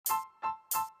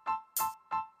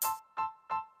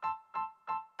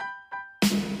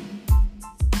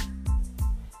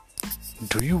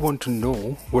Do you want to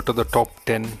know what are the top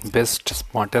 10 best,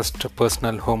 smartest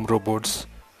personal home robots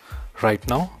right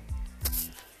now?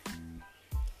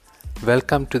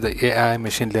 Welcome to the AI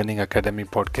Machine Learning Academy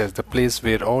podcast, the place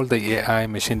where all the AI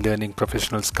machine learning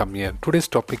professionals come here. Today's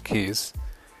topic is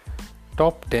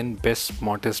top 10 best,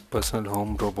 smartest personal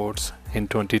home robots in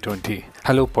 2020.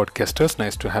 Hello, podcasters,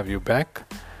 nice to have you back.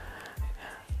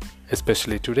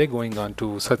 Especially today, going on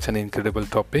to such an incredible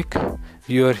topic.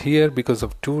 You are here because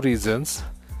of two reasons.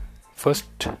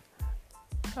 First,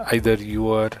 either you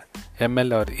are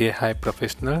ML or AI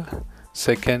professional.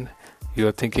 Second, you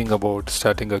are thinking about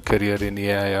starting a career in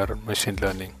AI or machine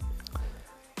learning.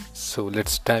 So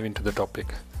let's dive into the topic.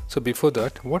 So before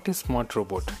that, what is smart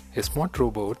robot? A smart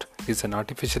robot is an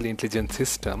artificial intelligence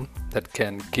system that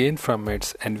can gain from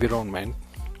its environment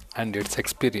and its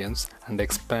experience and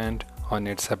expand on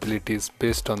its abilities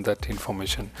based on that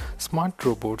information. Smart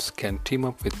robots can team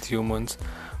up with humans,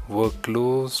 work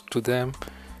close to them,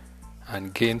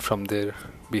 and gain from their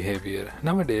behavior.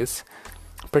 Nowadays,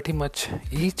 pretty much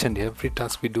each and every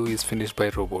task we do is finished by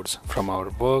robots. From our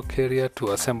work area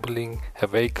to assembling a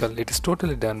vehicle, it is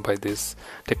totally done by this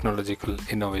technological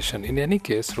innovation. In any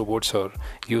case, robots are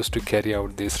used to carry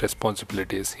out these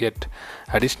responsibilities, yet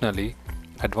additionally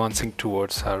advancing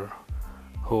towards our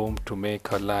home to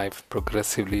make our life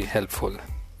progressively helpful.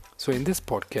 So in this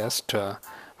podcast,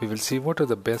 we will see what are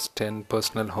the best 10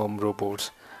 personal home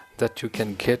robots that you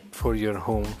can get for your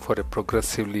home for a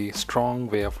progressively strong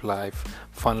way of life,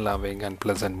 fun-loving and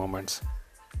pleasant moments.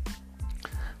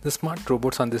 The smart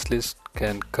robots on this list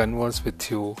can converse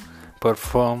with you,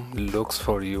 perform looks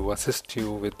for you, assist you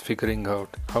with figuring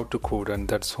out how to code, and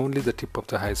that's only the tip of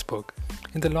the iceberg.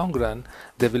 In the long run,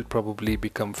 they will probably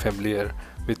become familiar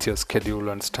with your schedule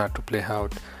and start to play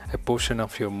out a portion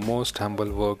of your most humble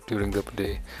work during the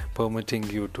day, permitting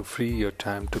you to free your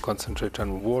time to concentrate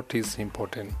on what is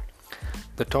important.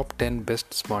 The top 10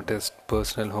 best, smartest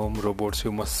personal home robots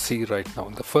you must see right now.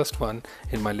 The first one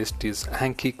in my list is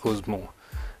Anki Cosmo.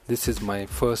 This is my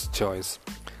first choice.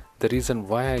 The reason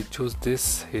why I choose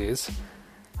this is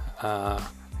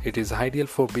it is ideal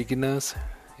for beginners.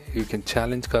 You can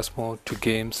challenge Cosmo to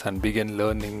games and begin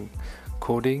learning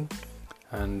coding,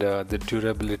 and the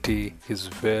durability is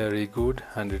very good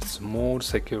and it's more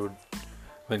secure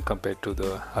when compared to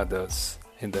the others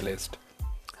in the list.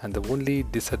 And the only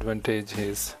disadvantage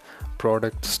is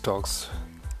product stocks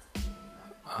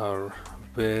are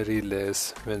very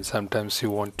less when sometimes you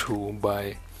want to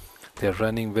buy. They're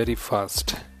running very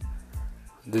fast.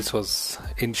 This was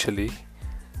initially,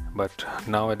 but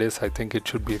nowadays I think it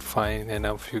should be fine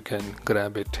enough you can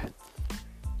grab it.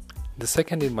 The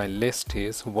second in my list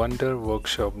is Wonder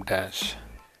Workshop Dash.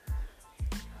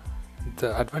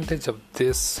 The advantage of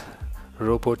this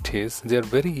robot is they are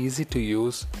very easy to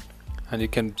use, and you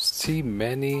can see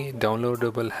many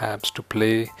downloadable apps to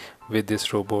play with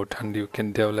this robot, and you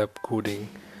can develop coding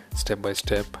step by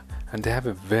step. And they have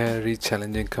a very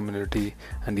challenging community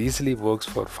and easily works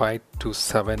for 5 to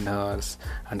 7 hours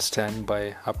and stand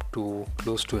by up to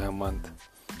close to a month.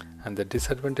 And the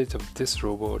disadvantage of this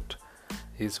robot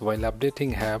is while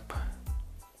updating app,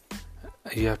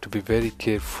 you have to be very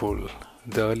careful.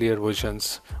 The earlier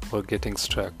versions were getting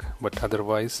stuck, but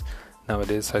otherwise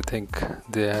nowadays I think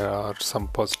there are some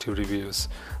positive reviews.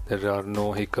 There are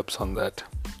no hiccups on that.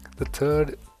 The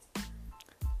third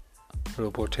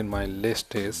robot in my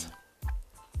list is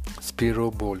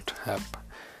Spiro Bolt app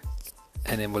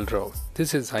enabled RAW.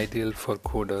 This is ideal for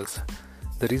coders.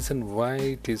 The reason why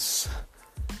it is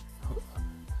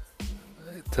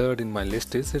third in my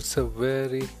list is it's a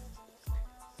very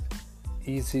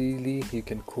easily you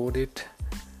can code it,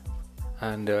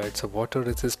 and it's a water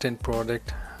resistant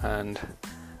product, and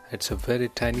it's a very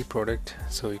tiny product,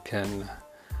 so you can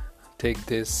take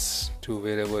this to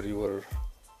wherever you are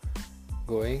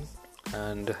going.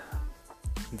 And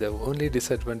the only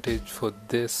disadvantage for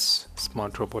this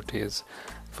smart robot is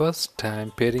first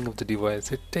time pairing of the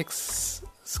device. It takes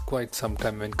quite some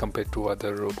time when compared to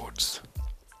other robots.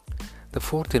 The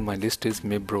fourth in my list is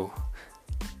Mibro,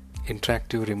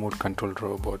 interactive remote control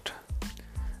robot.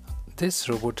 This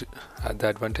robot, the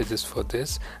advantages for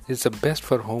this is the best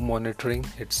for home monitoring.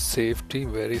 It's safety,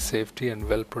 very safety and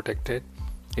well protected.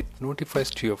 It notifies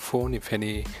to your phone if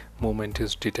any movement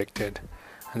is detected.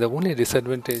 And the only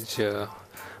disadvantage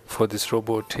for this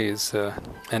robot is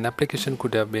an application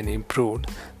could have been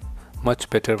improved much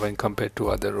better when compared to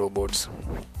other robots.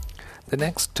 The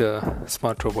next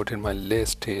smart robot in my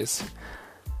list is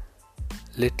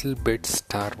Little Bit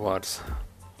Star Wars.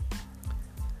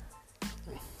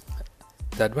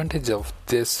 The advantage of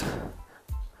this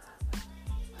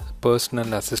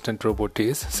personal assistant robot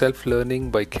is self-learning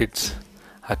by kids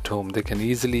at home. They can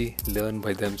easily learn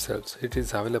by themselves. It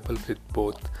is available with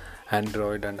both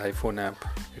Android and iPhone app.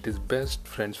 It is best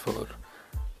friends for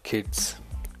kids.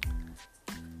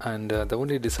 And the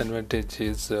only disadvantage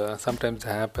is sometimes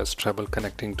the app has trouble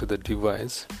connecting to the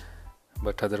device,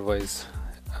 but otherwise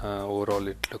overall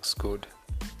it looks good.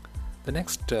 The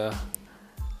next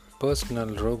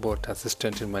personal robot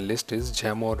assistant in my list is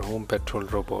Jamor Home Patrol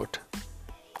Robot.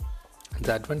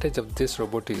 The advantage of this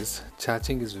robot is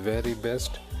charging is very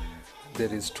best.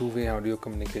 There is two-way audio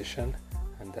communication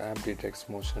and the app detects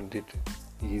motion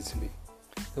easily.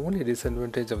 The only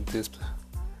disadvantage of this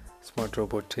smart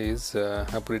robot is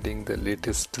upgrading the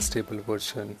latest stable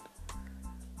version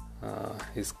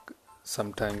is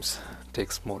sometimes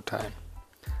takes more time.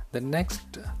 The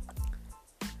next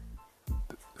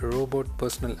robot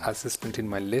personal assistant in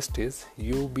my list is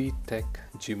UB Tech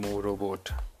Gimo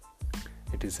Robot.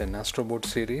 It is an Astrobot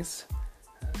series.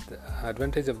 The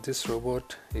advantage of this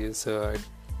robot is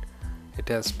it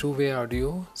has two-way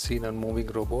audio seen on moving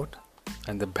robot,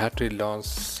 and the battery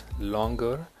lasts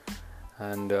longer,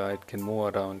 and it can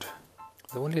move around.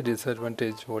 The only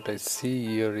disadvantage what I see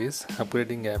here is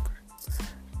upgrading app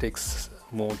takes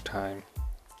more time.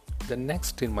 The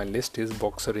next in my list is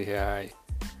Boxer AI.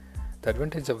 The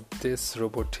advantage of this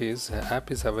robot is the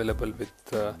app is available with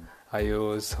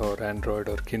iOS or Android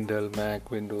or Kindle,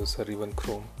 Mac, Windows or even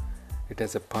Chrome. It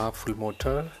has a powerful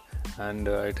motor and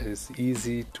it is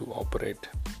easy to operate.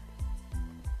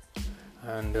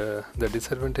 And the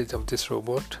disadvantage of this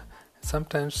robot,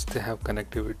 sometimes they have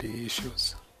connectivity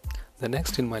issues. The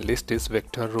next in my list is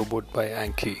Vector Robot by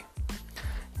Anki.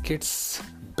 Kids'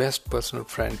 best personal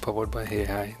friend powered by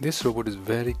AI. This robot is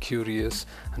very curious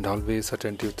and always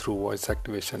attentive through voice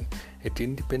activation. It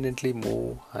independently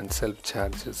moves and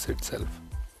self-charges itself.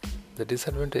 The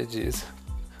disadvantage is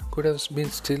could have been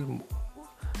still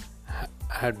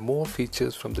had more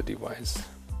features from the device.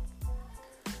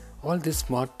 All these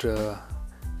smart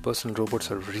personal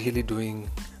robots are really doing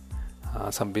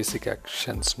some basic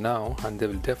actions now, and they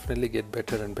will definitely get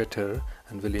better and better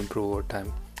and will improve over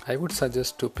time. I would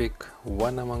suggest to pick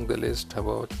one among the list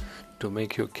about to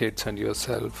make your kids and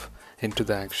yourself into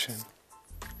the action.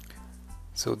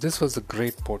 So this was a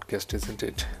great podcast, isn't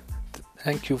it?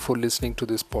 Thank you for listening to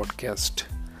this podcast.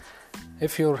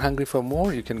 If you're hungry for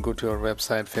more, you can go to our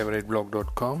website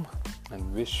favoriteblog.com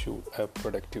and wish you a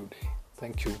productive day.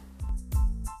 Thank you.